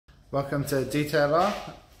Welcome to detailR,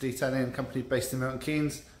 detailing company based in Milton,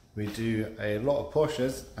 Keynes. We do a lot of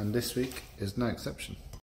Porsches and this week is no exception.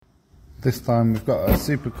 This time we've got a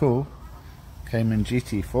super cool Cayman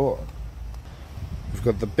GT4. We've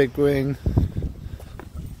got the big wing,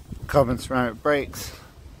 carbon ceramic brakes,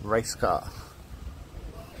 race car.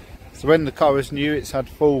 So when the car was new it's had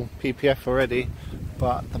full PPF already,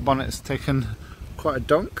 but the bonnet's taken quite a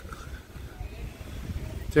donk.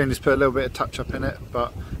 Doing just put a little bit of touch up in it,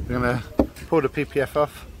 but we're going to pull the PPF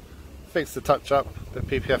off, fix the touch up, the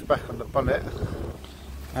PPF back on the bonnet,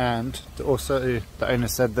 and also the owner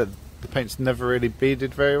said that the paint's never really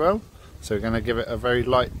beaded very well, so we're going to give it a very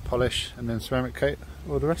light polish and then ceramic coat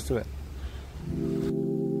all the rest of it.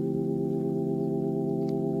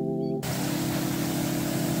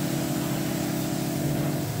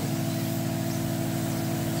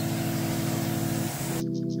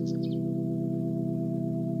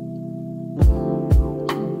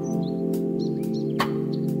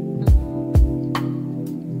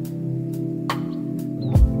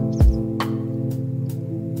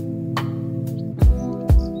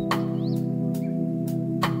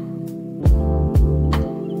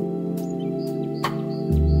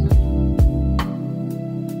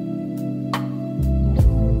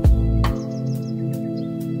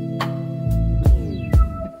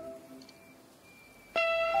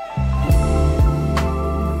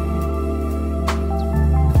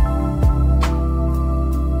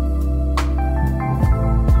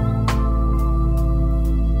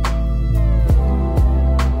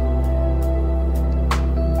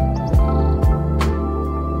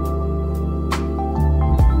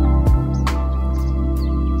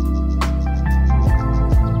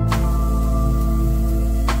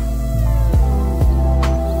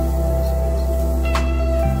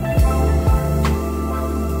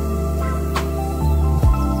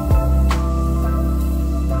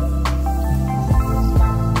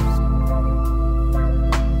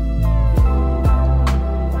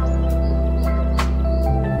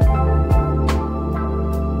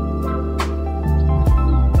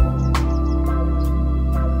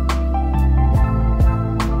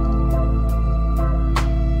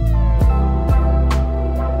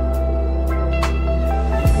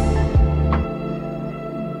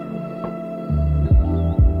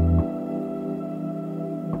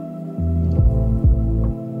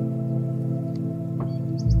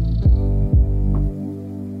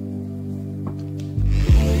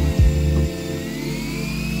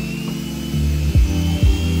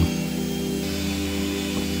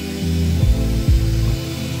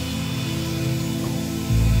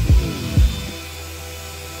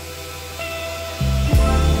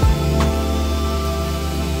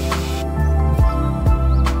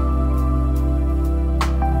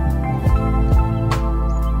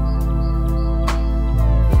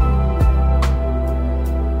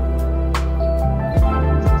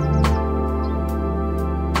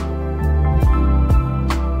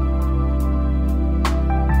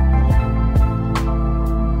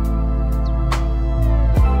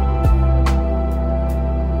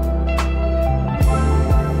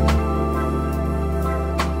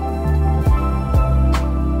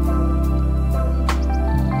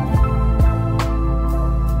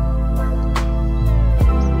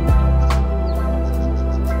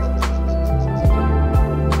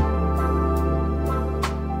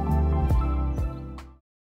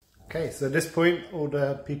 Okay, so at this point all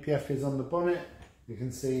the PPF is on the bonnet. You can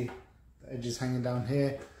see the edges hanging down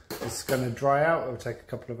here. It's going to dry out, it'll take a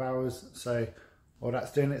couple of hours, so while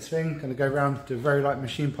that's doing its thing, going to go around, do a very light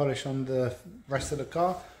machine polish on the rest of the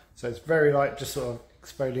car. So it's very light, just sort of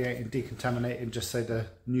exfoliating, decontaminating, just so the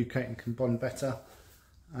new coating can bond better.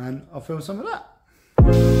 And I'll film some of that.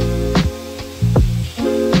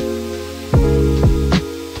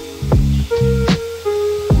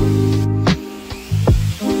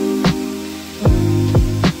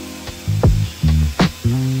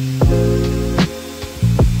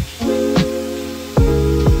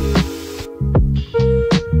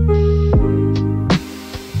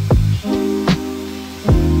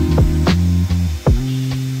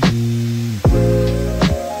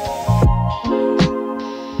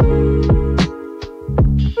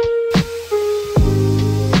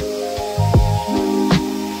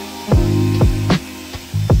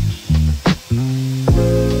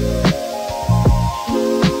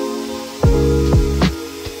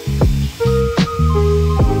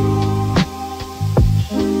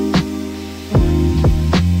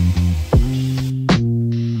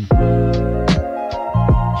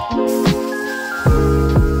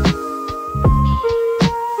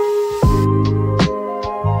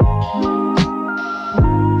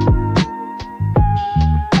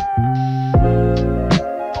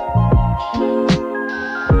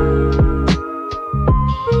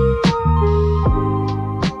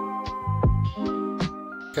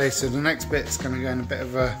 so the next bit's going to go in a bit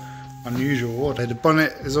of a unusual order. The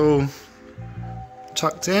bonnet is all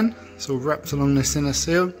tucked in, it's all wrapped along this inner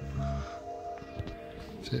seal.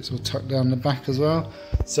 So it's all tucked down the back as well.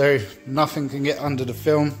 So nothing can get under the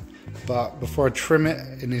film, but before I trim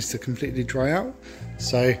it, it needs to completely dry out.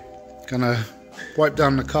 So gonna wipe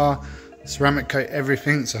down the car, ceramic coat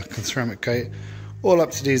everything, so I can ceramic coat all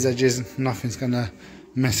up to these edges. Nothing's gonna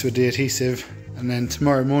mess with the adhesive. And then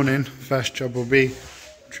tomorrow morning, first job will be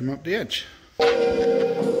trim up the edge.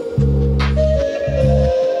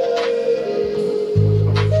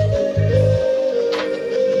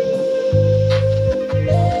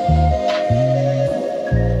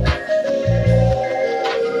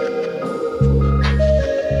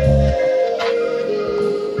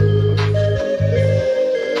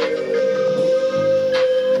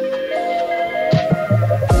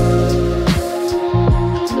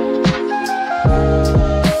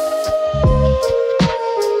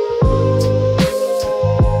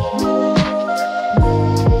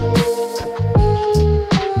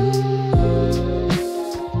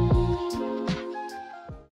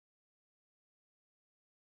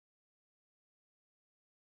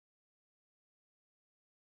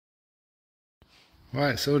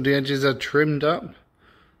 Right, so the edges are trimmed up,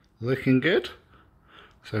 looking good.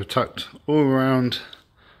 So tucked all around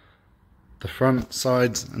the front,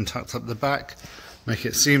 sides, and tucked up the back. Make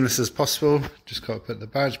it seamless as possible. Just got to put the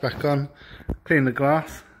badge back on, clean the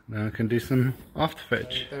glass, then we can do some after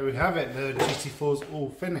fetch. There we have it, the GT4's all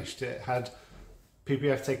finished. It had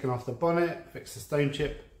PPF taken off the bonnet, fixed the stone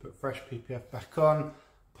chip, put fresh PPF back on,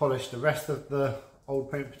 polished the rest of the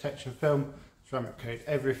old paint protection film, ceramic coat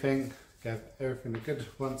everything, gave everything a good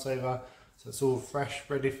once over, so it's all fresh,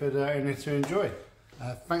 ready for the owner to enjoy.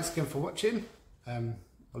 Thanks again for watching. I'll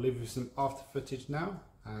leave you some after footage now,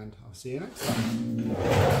 and I'll see you next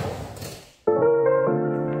time.